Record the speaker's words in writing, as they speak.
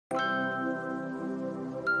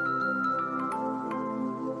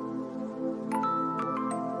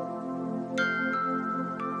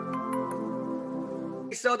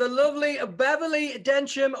so the lovely Beverley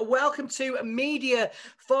Densham, welcome to Media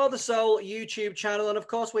for the Soul YouTube channel. And of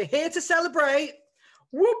course, we're here to celebrate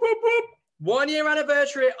whoop, whoop, whoop, 1 year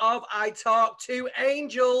anniversary of I Talk to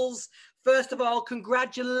Angels. First of all,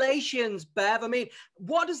 congratulations, Bev. I mean,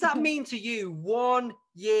 what does that mean to you, 1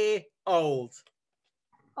 year old?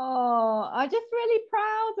 Oh, I'm just really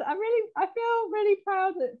proud. I feel really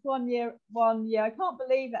proud that it's 1 year. I can't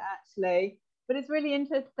believe it actually, but it's really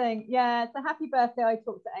interesting. Yeah, so happy birthday, I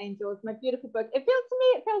Talk to Angels, my beautiful book. It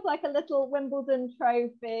feels like a little Wimbledon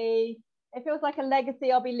trophy. It feels like a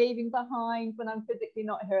legacy I'll be leaving behind when I'm physically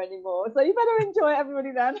not here anymore. So you better enjoy it,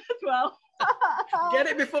 everybody, then as well. Get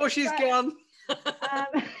it before she's gone. That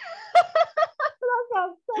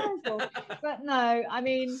sounds terrible. But no, I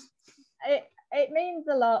mean, it means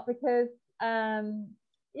a lot because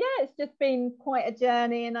yeah, it's just been quite a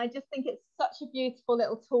journey, and I just think it's such a beautiful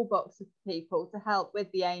little toolbox for people to help with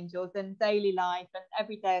the angels in daily life and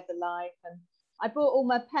every day of the life. And I bought all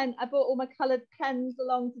my coloured pens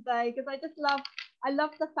along today because I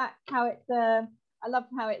love the fact how it's a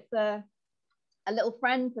little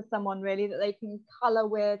friend for someone really that they can colour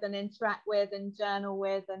with and interact with and journal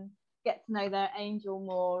with and get to know their angel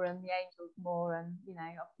more and the angels more, and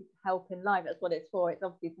obviously help in life. That's what it's for. It's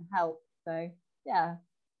obviously to help. So yeah,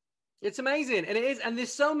 it's amazing. And it is, and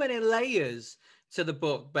there's so many layers to the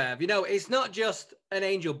book, Bev. It's not just an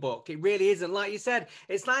angel book. It really isn't. Like you said,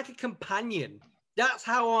 it's like a companion. That's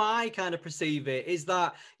how I kind of perceive it, is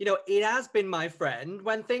that it has been my friend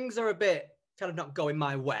when things are a bit kind of not going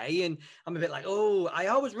my way, and I'm a bit like, oh, I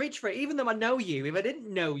always reach for it, even though I know you. If I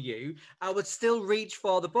didn't know you, I would still reach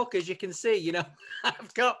for the book. As you can see,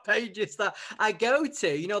 I've got pages that I go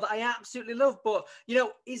to, that I absolutely love. But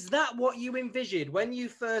is that what you envisioned when you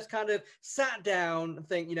first kind of sat down and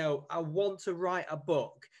think, I want to write a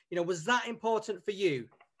book? Was that important for you?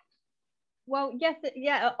 Well, yes,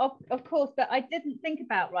 yeah, of course, but I didn't think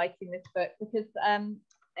about writing this book because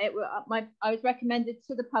I was recommended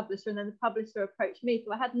to the publisher, and then the publisher approached me,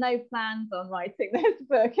 so I had no plans on writing this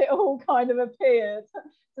book. It all kind of appeared,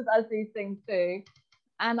 just as these things do.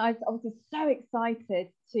 And I was obviously so excited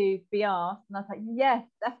to be asked, and I was like, yes,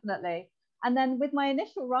 definitely. And then with my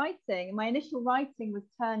initial writing was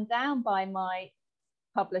turned down by my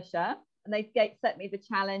publisher, and they set me the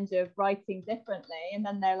challenge of writing differently. And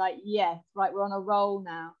then they're like, yes, right, we're on a roll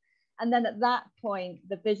now. And then at that point,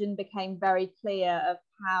 the vision became very clear of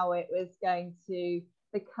how it was going to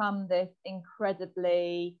become this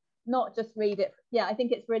incredibly, not just read it. Yeah, I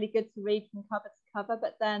think it's really good to read from cover to cover,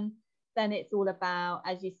 but then it's all about,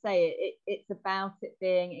 as you say, it's about it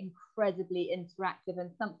being incredibly interactive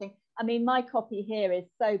and something. I mean, my copy here is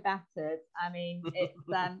so battered. I mean, it's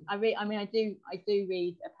I do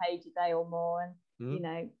read a page a day or more,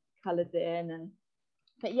 and coloured in,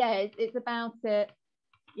 but yeah, it's about it.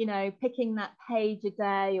 Picking that page a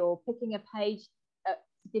day, or picking a page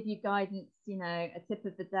to give you guidance, a tip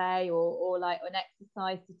of the day, or like an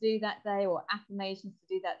exercise to do that day, or affirmations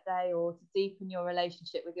to do that day, or to deepen your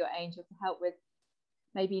relationship with your angel, to help with,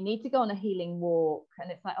 maybe you need to go on a healing walk, and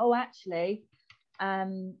it's like, oh, actually,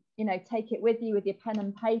 take it with you with your pen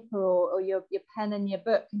and paper, or your pen and your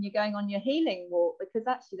book, and you're going on your healing walk, because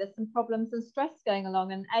actually there's some problems and stress going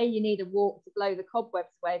along, and you need a walk to blow the cobwebs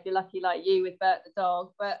away if you're lucky like you with Bert the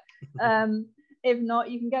dog, but if not,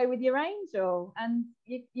 you can go with your angel, and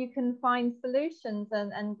you can find solutions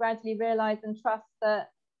and gradually realize and trust that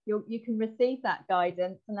you can receive that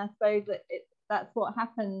guidance. And I suppose that's what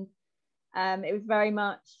happened. It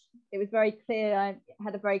was very clear. I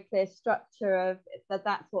had a very clear structure of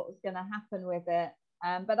that's what was going to happen with it.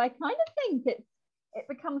 But I kind of think it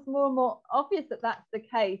becomes more and more obvious that that's the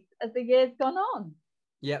case as the years gone on.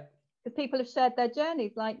 Yep. Because people have shared their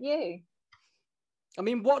journeys like you. I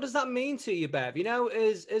mean, what does that mean to you, Bev?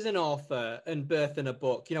 As an author and birthing a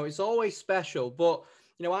book, it's always special. But,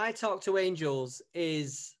 I Talk to Angels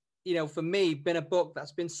is, for me, been a book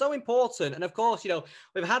that's been so important. And of course,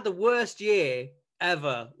 we've had the worst year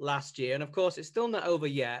ever last year. And of course, it's still not over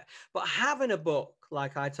yet. But having a book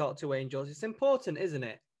like I Talk to Angels, it's important, isn't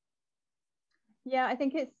it? Yeah, I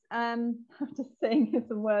think it's, I'm just saying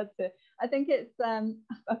some words here. I think it's,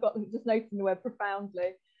 I've got just noting the word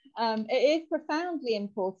profoundly. It is profoundly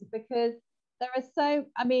important because there are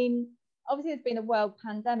obviously there's been a world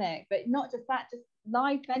pandemic, but not just that, just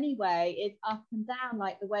life anyway is up and down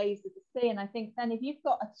like the waves of the sea. And I think then if you've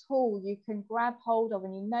got a tool you can grab hold of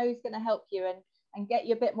and is going to help you and get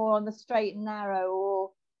you a bit more on the straight and narrow,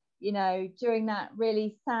 or during that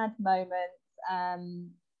really sad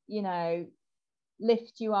moment,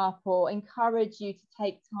 lift you up or encourage you to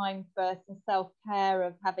take time for some self-care,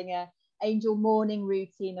 of having a angel morning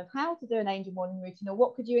routine of how to do an angel morning routine, or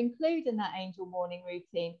what could you include in that angel morning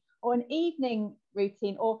routine, or an evening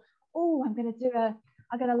routine, or I'm going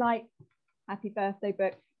to light happy birthday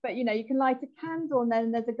book, but you know, you can light a candle and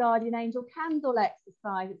then there's a guardian angel candle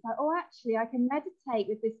exercise. It's like, oh, actually I can meditate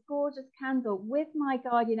with this gorgeous candle with my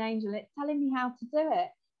guardian angel, it's telling me how to do it.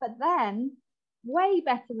 But then way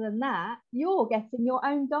better than that, you're getting your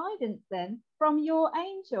own guidance then from your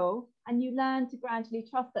angel, and you learn to gradually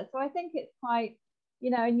trust that. So I think it's quite, you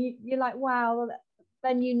know, and you're like, wow,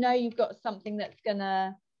 then you know you've got something that's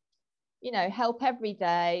gonna, you know, help every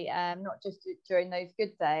day, not just during those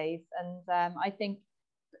good days. And I think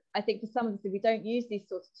for some of us, if we don't use these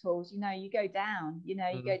sorts of tools, you know, you go down, you know,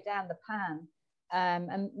 you go down the pan.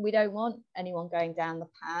 And we don't want anyone going down the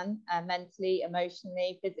pan, mentally,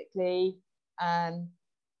 emotionally, physically.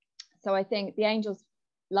 So I think the angels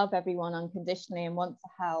love everyone unconditionally and want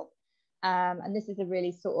to help. And this is a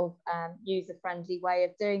really sort of user-friendly way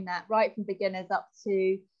of doing that, right from beginners up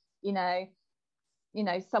to, you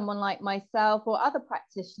know, someone like myself or other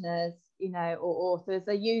practitioners, you know, or authors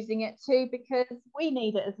are using it too, because we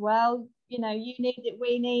need it as well. You know, you need it,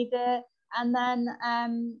 we need it. And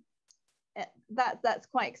then that's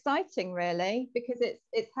quite exciting, really, because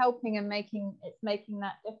it's helping and making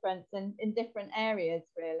that difference in different areas,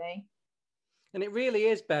 really. And it really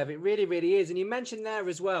is, Bev. It really, really is. And you mentioned there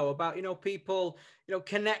as well about, you know, people, you know,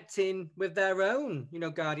 connecting with their own, you know,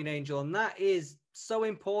 guardian angel. And that is so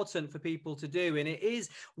important for people to do. And it is,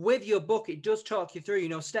 with your book, it does talk you through, you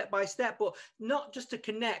know, step by step, but not just to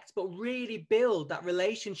connect, but really build that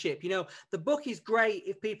relationship. You know, the book is great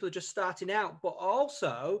if people are just starting out, but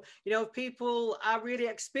also, you know, if people are really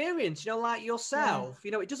experienced, you know, like yourself,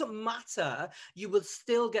 you know, it doesn't matter. You will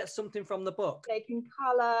still get something from the book. They can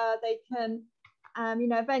color, they can, you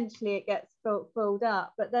know, eventually it gets filled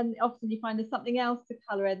up, but then often you find there's something else to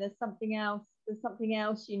color in, there's something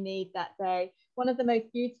else you need that day. One of the most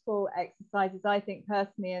beautiful exercises, I think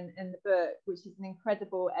personally, in the book, which is an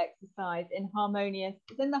incredible exercise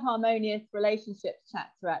it's in the harmonious relationships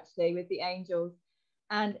chapter, actually, with the angels.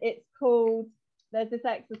 And it's called, there's this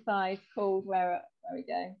exercise called, where we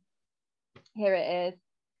go, here it is.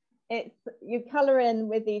 It's, you colour in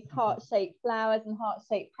with these heart-shaped flowers and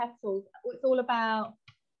heart-shaped petals. It's all about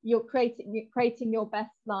you're creating your best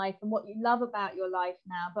life and what you love about your life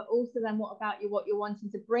now, but also then what you're wanting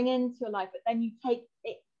to bring into your life. But then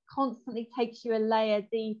it constantly takes you a layer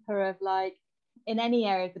deeper of, like, in any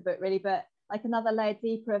area of the book really, but like another layer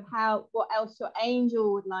deeper of what else your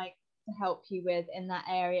angel would like to help you with in that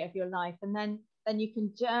area of your life. And then you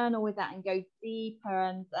can journal with that and go deeper.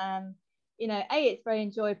 And you know, it's very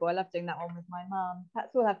enjoyable. I love doing that one with my mum. Perhaps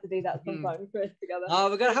we'll have to do that sometime, Chris, together. Oh,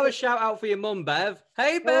 we're going to have a shout out for your mum, Bev.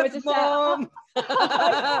 Hey, Bev's mum.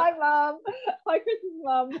 Hi, mum. Hi, Chris's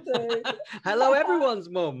mum, too. Hello, everyone's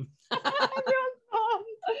mum. Everyone's mum.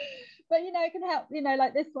 But, you know, it can help, you know,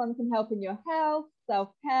 like this one can help in your health,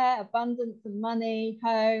 self-care, abundance and money,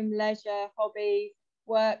 home, leisure, hobbies,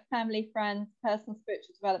 work, family, friends, personal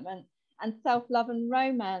spiritual development, and self-love and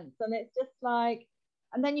romance. And it's just like,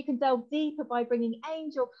 and then you can delve deeper by bringing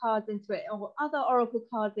angel cards into it or other oracle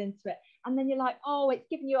cards into it. And then you're like, oh, it's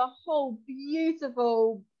giving you a whole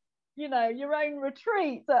beautiful, you know, your own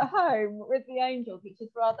retreat at home with the angels, which is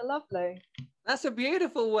rather lovely. That's a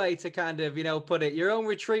beautiful way to kind of, you know, put it. Your own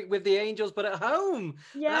retreat with the angels, but at home.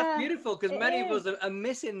 Yeah, that's beautiful, because many of us are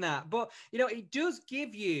missing that. But, you know, it does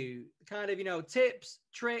give you kind of, you know, tips,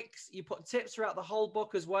 tricks. You put tips throughout the whole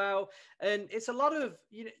book as well. And it's a lot of,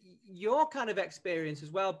 you know, your kind of experience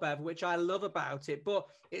as well, Bev, which I love about it. But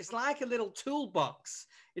it's like a little toolbox,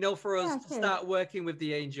 you know, for us to start working with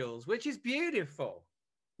the angels, which is beautiful.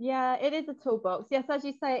 Yeah, it is a toolbox. Yes, as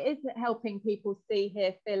you say, it is helping people see,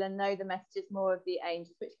 hear, feel, and know the messages more of the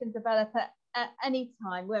angels, which can develop at any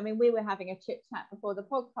time. I mean, we were having a chit chat before the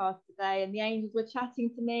podcast today, and the angels were chatting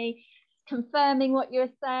to me, confirming what you were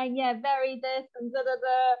saying. Yeah, very this and da da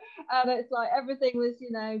da. And it's like everything was,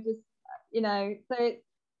 you know, just, you know, so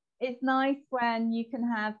it's nice when you can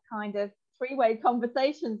have kind of three-way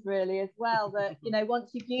conversations, really, as well. That, you know, once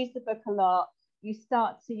you've used the book a lot, you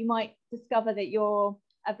might discover that you're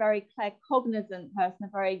a very claircognizant person, a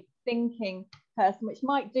very thinking person, which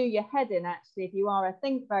might do your head in, actually, if you are a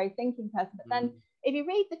very thinking person. But then if you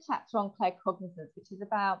read the chapter on claircognizance, which is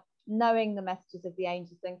about knowing the messages of the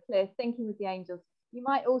angels and clear thinking with the angels, you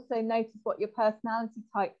might also notice what your personality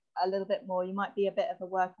type a little bit more. You might be a bit of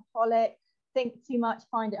a workaholic, think too much,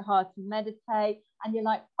 find it hard to meditate, and you're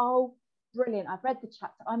like, oh, brilliant, I've read the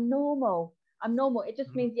chapter, I'm normal. It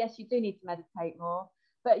just means, yes, you do need to meditate more,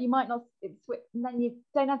 but you might not, and then you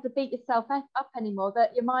don't have to beat yourself up anymore,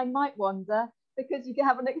 that your mind might wander, because you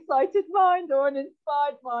have an excited mind or an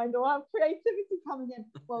inspired mind or have creativity coming in.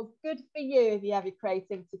 Well, good for you if you have your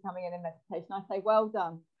creativity coming in meditation. I say, well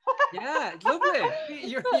done. Yeah, it's lovely.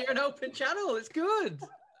 You're an open channel. It's good.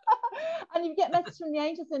 And you get messages from the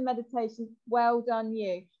angels in meditation. Well done,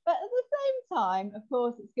 you. But at the same time, of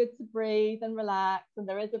course, it's good to breathe and relax. And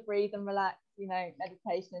there is a breathe and relax,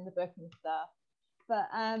 meditation in the book and stuff. But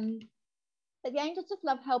the angels just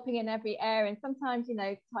love helping in every area. And sometimes,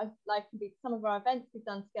 life can be, some of our events we've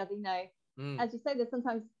done together, as you say, there's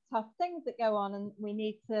sometimes tough things that go on and we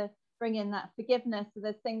need to bring in that forgiveness. So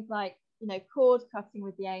there's things like, cord cutting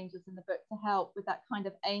with the angels in the book to help with that kind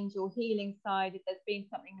of angel healing side. If there's been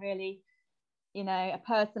something really, a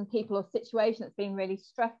person, people or situation that's been really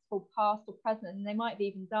stressful, past or present, and they might have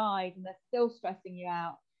even died and they're still stressing you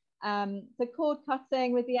out. So cord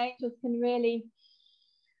cutting with the angels can really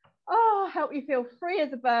help you feel free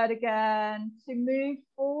as a bird again, to move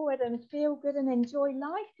forward and feel good and enjoy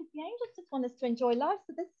life, because the angels just want us to enjoy life.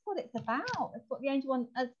 So this is what it's about. That's what the angel want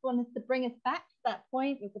us to bring us back to that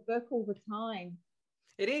point with the book all the time.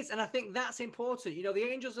 It is, and I think that's important. The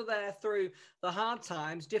angels are there through the hard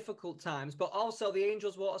times, difficult times, but also the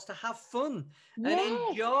angels want us to have fun and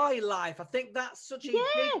enjoy life. I think that's such a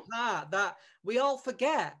big part that we all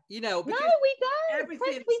forget, because no, we don't. Chris,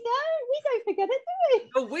 we don't forget it,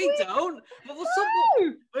 do we? No, we don't.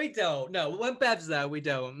 We don't. No, when Bev's there, we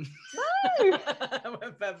don't. No.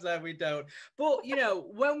 When Bev's there, we don't. But,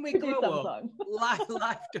 when we grow up,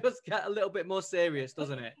 life does get a little bit more serious,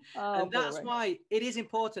 doesn't it? And that's why it is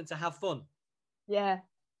important to have fun. Yeah.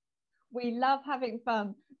 We love having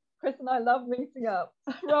fun. Chris and I love meeting up.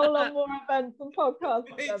 Roll on more events and podcasts.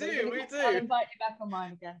 We do. I'll invite you back on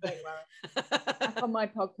mine again. Don't worry. Back on my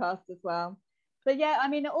podcast as well. So yeah, I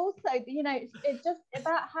mean, also, it's just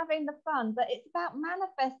about having the fun, but it's about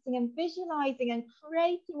manifesting and visualizing and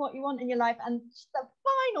creating what you want in your life. And the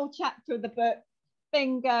final chapter of the book,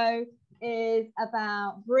 bingo, is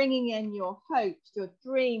about bringing in your hopes, your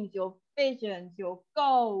dreams, your visions, your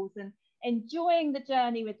goals, and enjoying the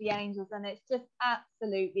journey with the angels. And it's just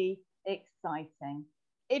absolutely exciting.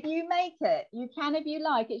 If you make it, you can if you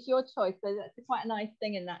like. It's your choice. So that's quite a nice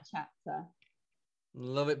thing in that chapter.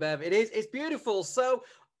 Love it, Bev. It is. It's beautiful. So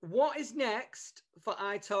what is next for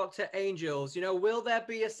I Talk to Angels? Will there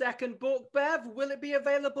be a second book, Bev? Will it be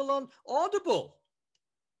available on Audible?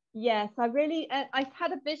 Yes, I've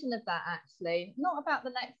had a vision of that, actually. Not about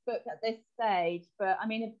the next book at this stage, but I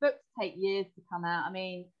mean, if books take years to come out, I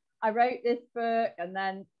mean, I wrote this book and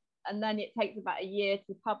then it takes about a year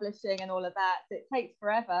to publishing and all of that. So it takes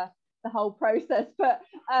forever, the whole process. But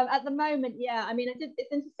at the moment, I mean, it's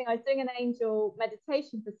interesting. I was doing an angel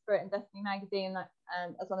meditation for Spirit and Destiny magazine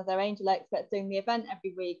as one of their angel experts, doing the event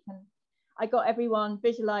every week. And I got everyone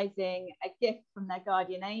visualizing a gift from their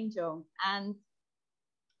guardian angel. And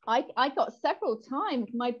I got several times,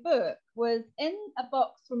 my book was in a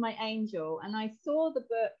box from my angel, and I saw the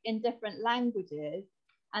book in different languages.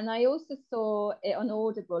 And I also saw it on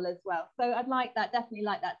Audible as well. So I'd definitely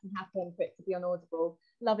like that to happen, for it to be on Audible.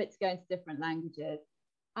 Love it to go into different languages.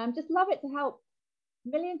 Just love it to help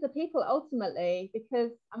millions of people ultimately,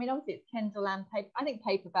 because I mean, obviously it's Kindle and paper. I think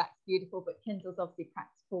paperback's beautiful, but Kindle's obviously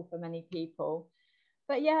practical for many people.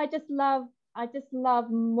 But yeah, I just love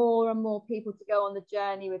more and more people to go on the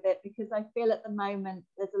journey with it, because I feel at the moment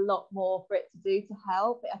there's a lot more for it to do to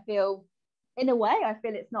help. I feel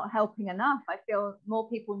it's not helping enough. I feel more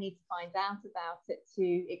people need to find out about it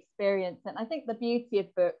to experience it. And I think the beauty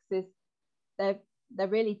of books is they're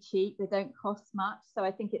really cheap. They don't cost much. So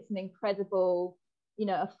I think it's an incredible,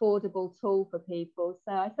 affordable tool for people.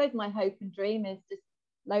 So I suppose my hope and dream is just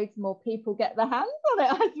loads more people get their hands on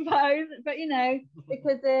it, I suppose. But,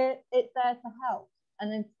 because it's there to help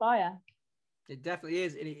and inspire. It definitely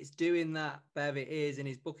is, and it's doing that, Bev. It is in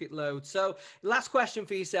his bucket load. So last question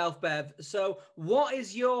for yourself, Bev. So what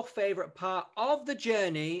is your favorite part of the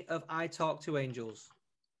journey of I Talk to Angels?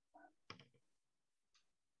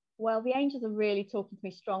 Well, the angels are really talking to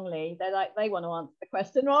me strongly. They want to answer the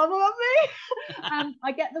question rather than me.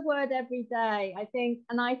 I get the word every day, I think.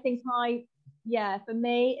 And for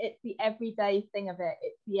me, it's the everyday thing of it.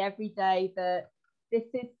 It's the everyday that this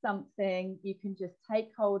is something you can just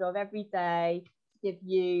take hold of every day to give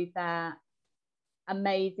you that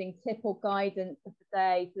amazing tip or guidance of the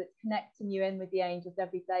day. So it's connecting you in with the angels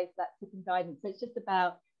every day for that tip and guidance. So it's just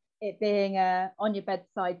about it being on your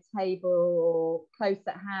bedside table or close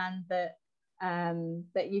at hand,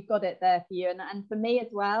 that you've got it there for you. And for me as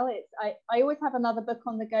well, I always have another book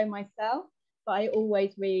on the go myself, but I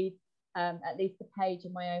always read at least a page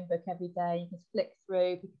of my own book every day. You can flick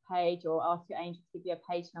through, pick a page, or ask your angel to give you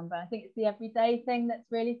a page number. I think it's the everyday thing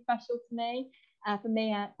that's really special to me. for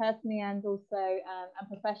me personally, and also and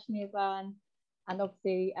professionally as well. And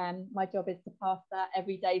obviously, my job is to pass that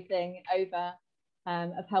everyday thing over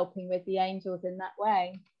of helping with the angels in that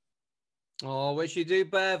way. Oh, which you do,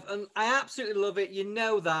 Bev. And I absolutely love it. You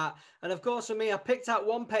know that. And of course, for me, I picked out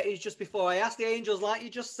one page just before I asked the angels, like you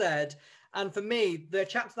just said. And for me, the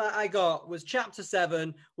chapter that I got was chapter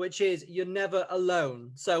 7, which is You're Never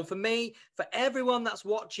Alone. So for me, for everyone that's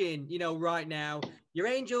watching, you know, right now, your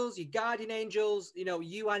angels, your guardian angels, you know,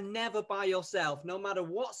 you are never by yourself, no matter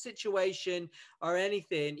what situation or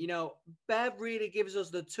anything. You know, Bev really gives us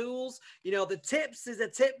the tools. You know, the tips is a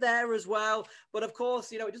tip there as well. But of course,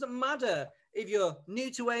 you know, it doesn't matter if you're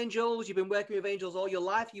new to angels, you've been working with angels all your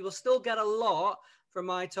life, you will still get a lot from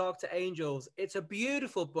my Talk to Angels. It's a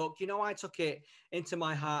beautiful book. You know, I took it into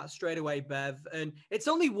my heart straight away, Bev. And it's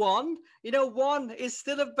only one. You know, one is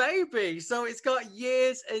still a baby. So it's got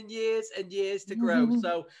years and years and years to grow.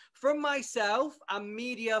 So from myself and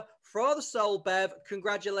Media for the Soul, Bev,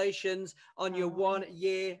 congratulations on your 1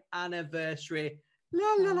 year anniversary.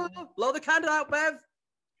 La, la, la. Blow the candle out, Bev.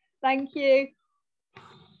 Thank you.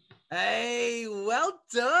 Hey, well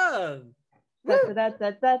done. Da, da,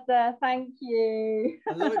 da, da, da. Thank you.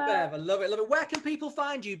 I love it, Bev. I love it. I love it. Where can people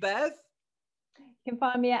find you, Bev? You can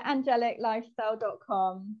find me at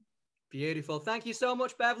angeliclifestyle.com. Beautiful. Thank you so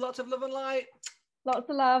much, Bev. Lots of love and light. Lots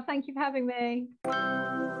of love. Thank you for having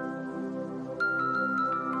me.